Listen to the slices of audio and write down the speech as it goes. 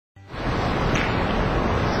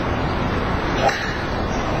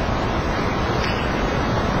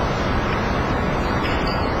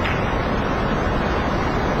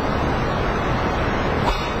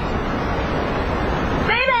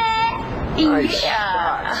Nice.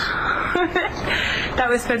 Yeah. That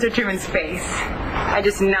was Spencer Truman's face. I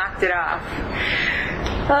just knocked it off.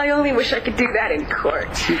 I only wish I could do that in court.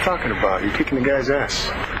 What are you talking about? You're kicking the guy's ass.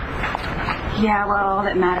 Yeah, well, all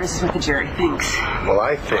that matters is what the jury thinks. Well,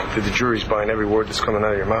 I think that the jury's buying every word that's coming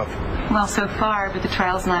out of your mouth. Well, so far, but the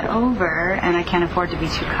trial's not over, and I can't afford to be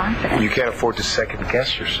too confident. You can't afford to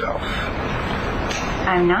second-guess yourself.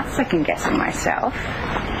 I'm not second-guessing myself,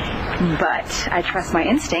 but I trust my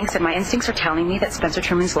instincts, and my instincts are telling me that Spencer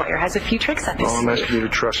Truman's lawyer has a few tricks up his sleeve. I'm asking you to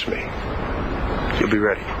trust me. You'll be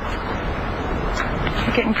ready.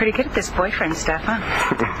 You're getting pretty good at this boyfriend stuff, huh?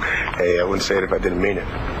 Hey, I wouldn't say it if I didn't mean it.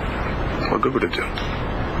 What good would it do?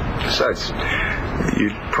 Besides,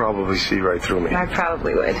 you'd probably see right through me. I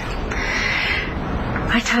probably would.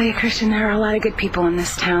 I tell you, Christian, there are a lot of good people in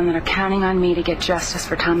this town that are counting on me to get justice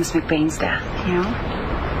for Thomas McBain's death, you know?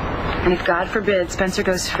 And if, God forbid, Spencer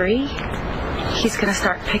goes free, he's going to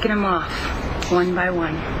start picking them off, one by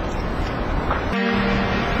one.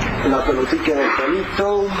 La pelotica del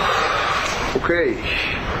palito. Ok.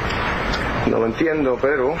 No lo entiendo,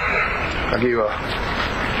 pero aquí va.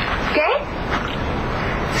 ¿Qué?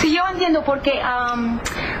 Sí, yo entiendo porque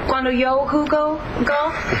cuando yo jugo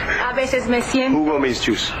golf, a veces me siento... Jugo means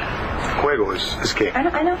juice. Juego is game. I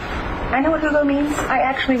know what jugo means. I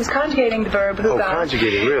actually was conjugating the verb jugo. Oh,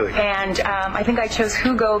 conjugating, really? And I think I chose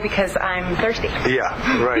jugo because I'm thirsty. Yeah,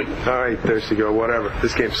 right. All right, thirsty girl, whatever.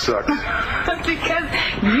 This game sucks. Because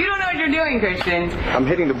you don't know what you're doing, Christian. I'm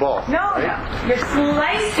hitting the ball. No, right? no. You're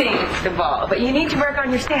slicing the ball, but you need to work on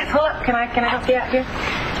your stance. Hold up. Can I help you out here?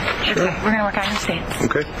 Sure. Okay, we're going to work on your stance.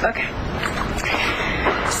 Okay. Okay.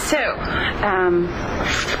 So,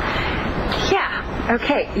 yeah.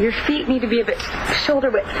 Okay, your feet need to be a bit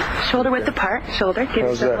shoulder width apart. Shoulder, give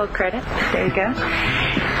yourself a little credit. There you go.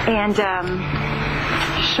 And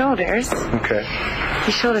shoulders. Okay.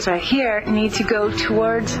 The shoulders right here need to go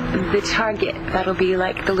towards the target. That'll be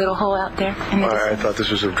like the little hole out there. All right, I thought this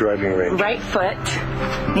was a driving range. Right foot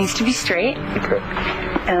needs to be straight. Okay.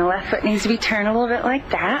 And the left foot needs to be turned a little bit like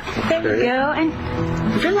that. There you go. And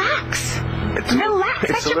relax. Relax.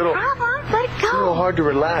 That's your problem. Let it go. It's a little hard to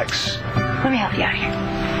relax. Let me help you out here.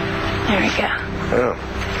 There we go. Oh.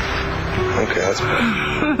 Okay, that's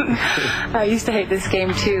better. I used to hate this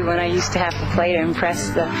game, too, when I used to have to play to impress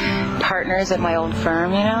the partners at my old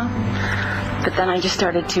firm, you know? But then I just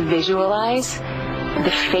started to visualize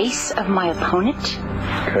the face of my opponent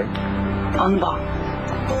on the ball.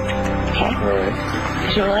 Okay? All right.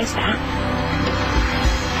 Visualize that.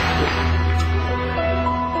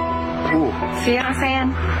 Ooh. See what I'm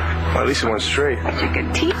saying? Well, at least it went straight. Such a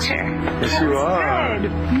good teacher. Yes, you are.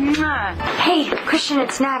 Good. Mwah. Hey, Christian,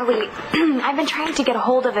 it's Natalie. I've been trying to get a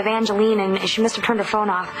hold of Evangeline, and she must have turned her phone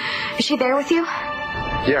off. Is she there with you?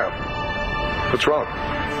 Yeah. What's wrong?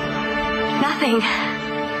 Nothing.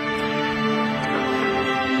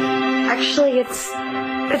 Actually,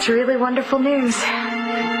 it's really wonderful news.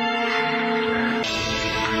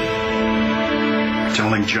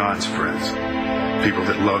 Telling John's friends, people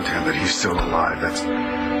that loved him, that he's still alive.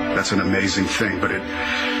 That's an amazing thing, but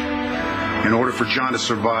in order for John to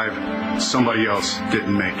survive, somebody else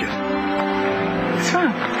didn't make it. What's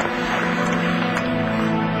wrong?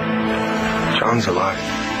 John's alive.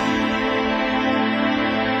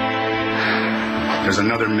 There's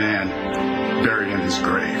another man buried in his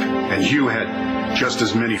grave, and you had just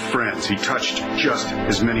as many friends. He touched just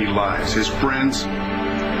as many lives. His friends,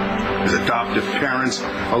 his adoptive parents,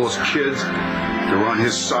 all those kids that were on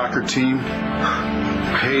his soccer team,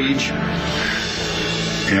 Paige,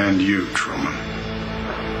 and you, Truman.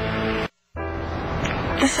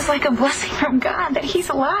 This is like a blessing from God that he's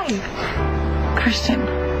alive. Christian,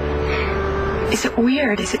 is it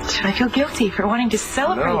weird? Should I feel guilty for wanting to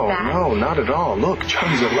celebrate that? No, not at all. Look,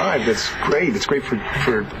 John's alive. That's great. It's great for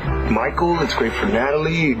Michael. It's great for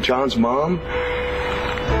Natalie, John's mom.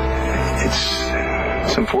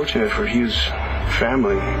 It's unfortunate for Hugh's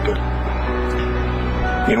family, but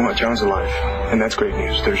you know what? John's alive, and that's great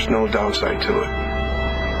news. There's no downside to it.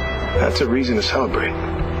 That's a reason to celebrate.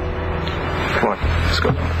 Come on, let's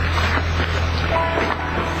go.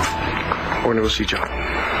 We're gonna go see John.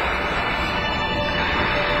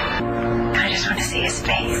 I just want to see his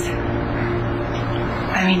face.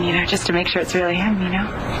 I mean, you know, just to make sure it's really him, you know?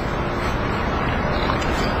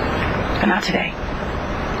 But not today.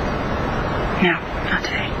 No, not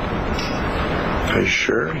today. Are you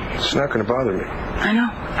sure? It's not gonna bother me.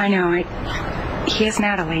 I know. He has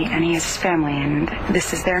Natalie, and he has his family, and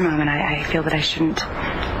this is their moment. I feel that I shouldn't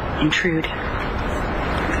intrude.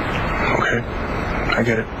 Okay, I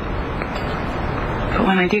get it. But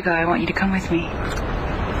when I do go, I want you to come with me.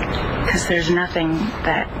 Because there's nothing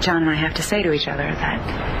that John and I have to say to each other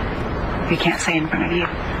that we can't say in front of you.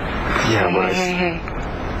 Yeah, Hey.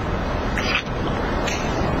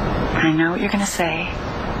 I know what you're going to say.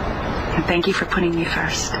 And thank you for putting me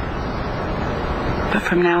first. But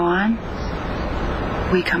from now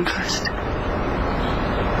on, we come first.